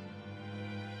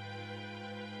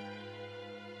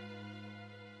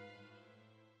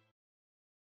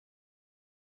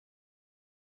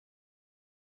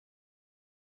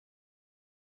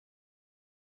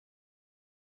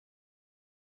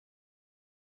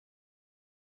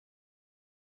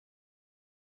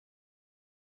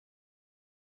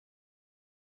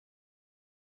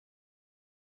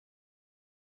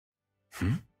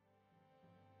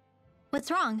 What's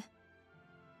wrong?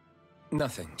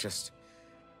 Nothing, just...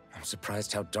 I'm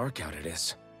surprised how dark out it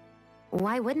is.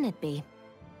 Why wouldn't it be?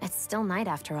 It's still night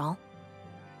after all.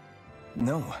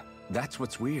 No, that's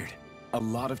what's weird. A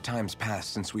lot of time's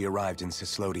passed since we arrived in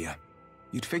Cyslodia.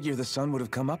 You'd figure the sun would have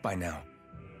come up by now.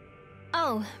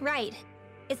 Oh, right.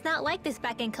 It's not like this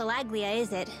back in Calaglia,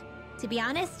 is it? To be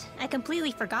honest, I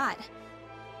completely forgot.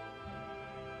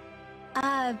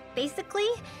 Basically,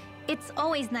 it's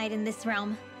always night in this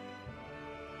realm.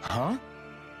 Huh?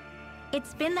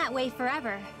 It's been that way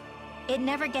forever. It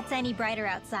never gets any brighter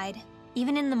outside,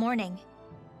 even in the morning.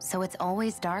 So it's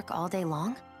always dark all day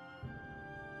long?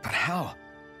 But how?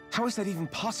 How is that even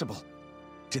possible?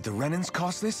 Did the Renans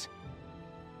cause this?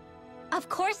 Of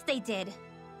course they did.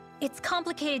 It's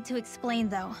complicated to explain,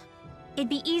 though. It'd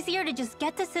be easier to just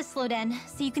get to Cysloden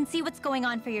so you can see what's going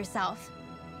on for yourself.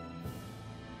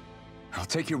 I'll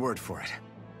take your word for it.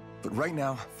 But right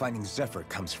now, finding Zephyr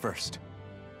comes first.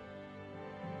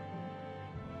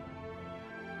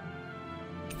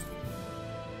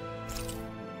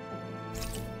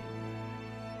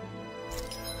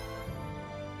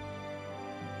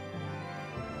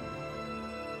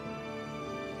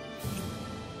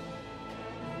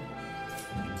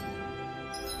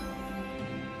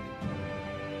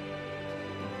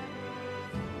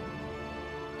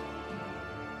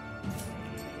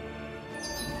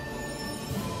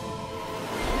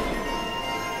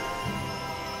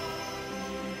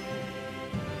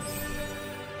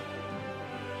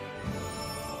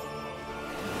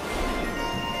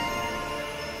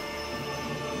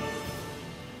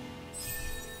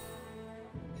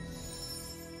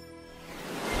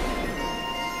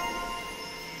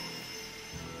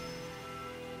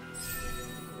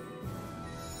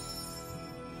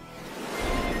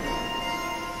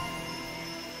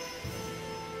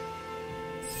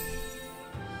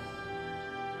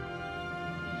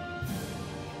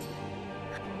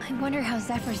 I wonder how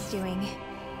Zephyr's doing.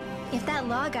 If that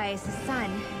law guy is his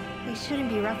son, they shouldn't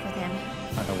be rough with him.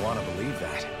 I don't want to believe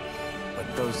that.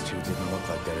 But those two didn't look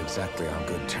like they're exactly on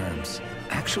good terms.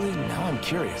 Actually, now I'm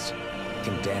curious.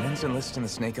 Can Danans enlist in the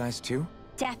Snake Eyes too?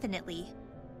 Definitely.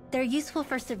 They're useful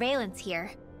for surveillance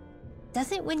here.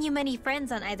 Doesn't win you many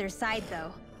friends on either side,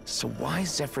 though. So why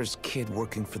is Zephyr's kid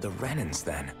working for the Renans,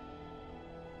 then?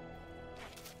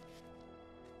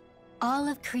 All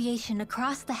of creation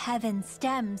across the heavens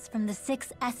stems from the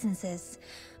 6 essences.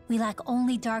 We lack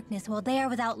only darkness while they are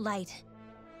without light.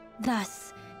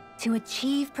 Thus, to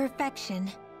achieve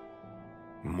perfection...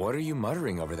 What are you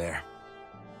muttering over there?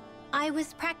 I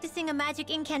was practicing a magic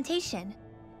incantation.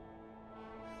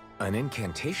 An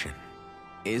incantation?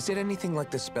 Is it anything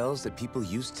like the spells that people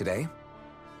use today?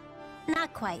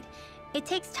 Not quite. It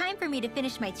takes time for me to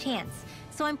finish my chants,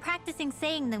 so I'm practicing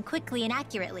saying them quickly and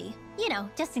accurately. You know,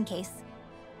 just in case.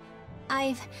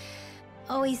 I've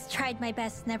always tried my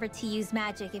best never to use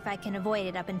magic if I can avoid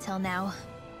it up until now.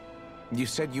 You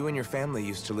said you and your family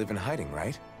used to live in hiding,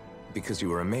 right? Because you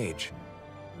were a mage.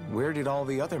 Where did all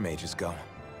the other mages go?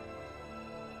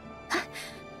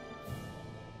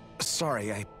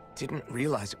 Sorry, I didn't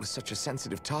realize it was such a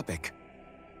sensitive topic.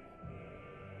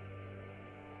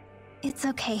 It's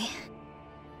okay.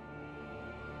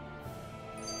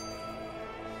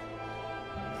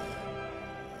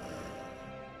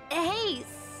 Hey,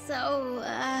 so,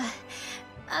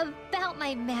 about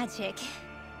my magic.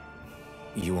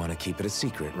 You want to keep it a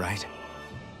secret, right?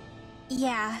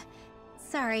 Yeah,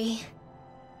 sorry.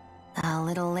 A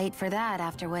little late for that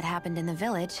after what happened in the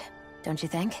village, don't you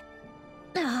think?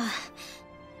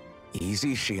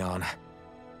 Easy, Shionne.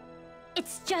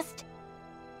 It's just...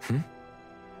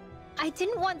 I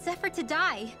didn't want Zephyr to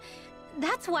die.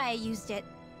 That's why I used it.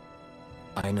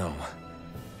 I know.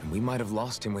 And we might have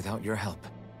lost him without your help.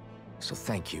 So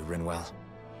thank you, Rinwell.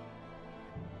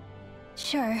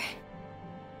 Sure.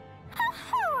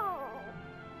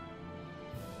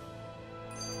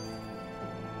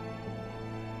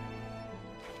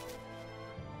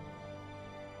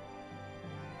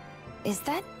 Is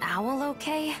that owl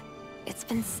okay? It's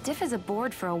been stiff as a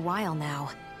board for a while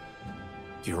now.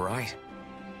 You're right.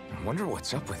 I wonder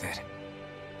what's up with it.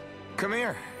 Come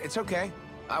here. It's okay.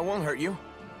 I won't hurt you.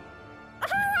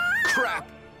 Crap!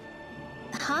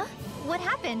 Huh? What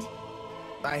happened?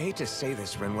 I hate to say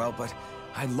this, Rinwell, but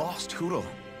I lost Hootle.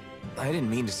 I didn't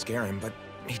mean to scare him, but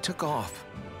he took off.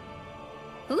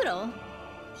 Hootle?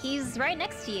 He's right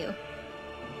next to you.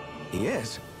 He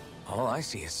is? All I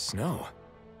see is snow.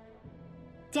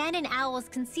 Dan and owls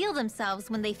conceal themselves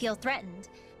when they feel threatened.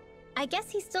 I guess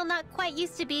he's still not quite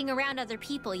used to being around other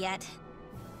people yet.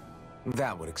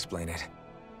 That would explain it.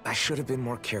 I should have been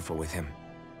more careful with him.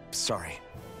 Sorry.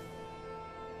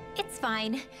 It's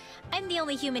fine. I'm the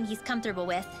only human he's comfortable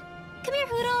with. Come here,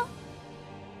 Hootle!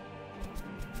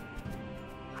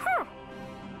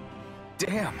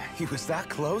 Damn, he was that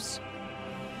close?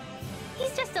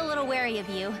 He's just a little wary of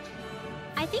you.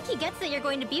 I think he gets that you're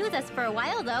going to be with us for a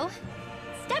while, though.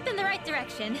 Step in the right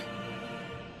direction.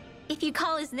 If you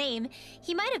call his name,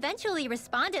 he might eventually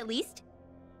respond at least.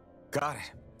 Got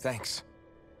it. Thanks.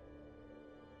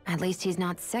 At least he's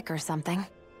not sick or something.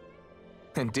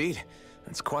 Indeed.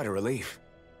 That's quite a relief.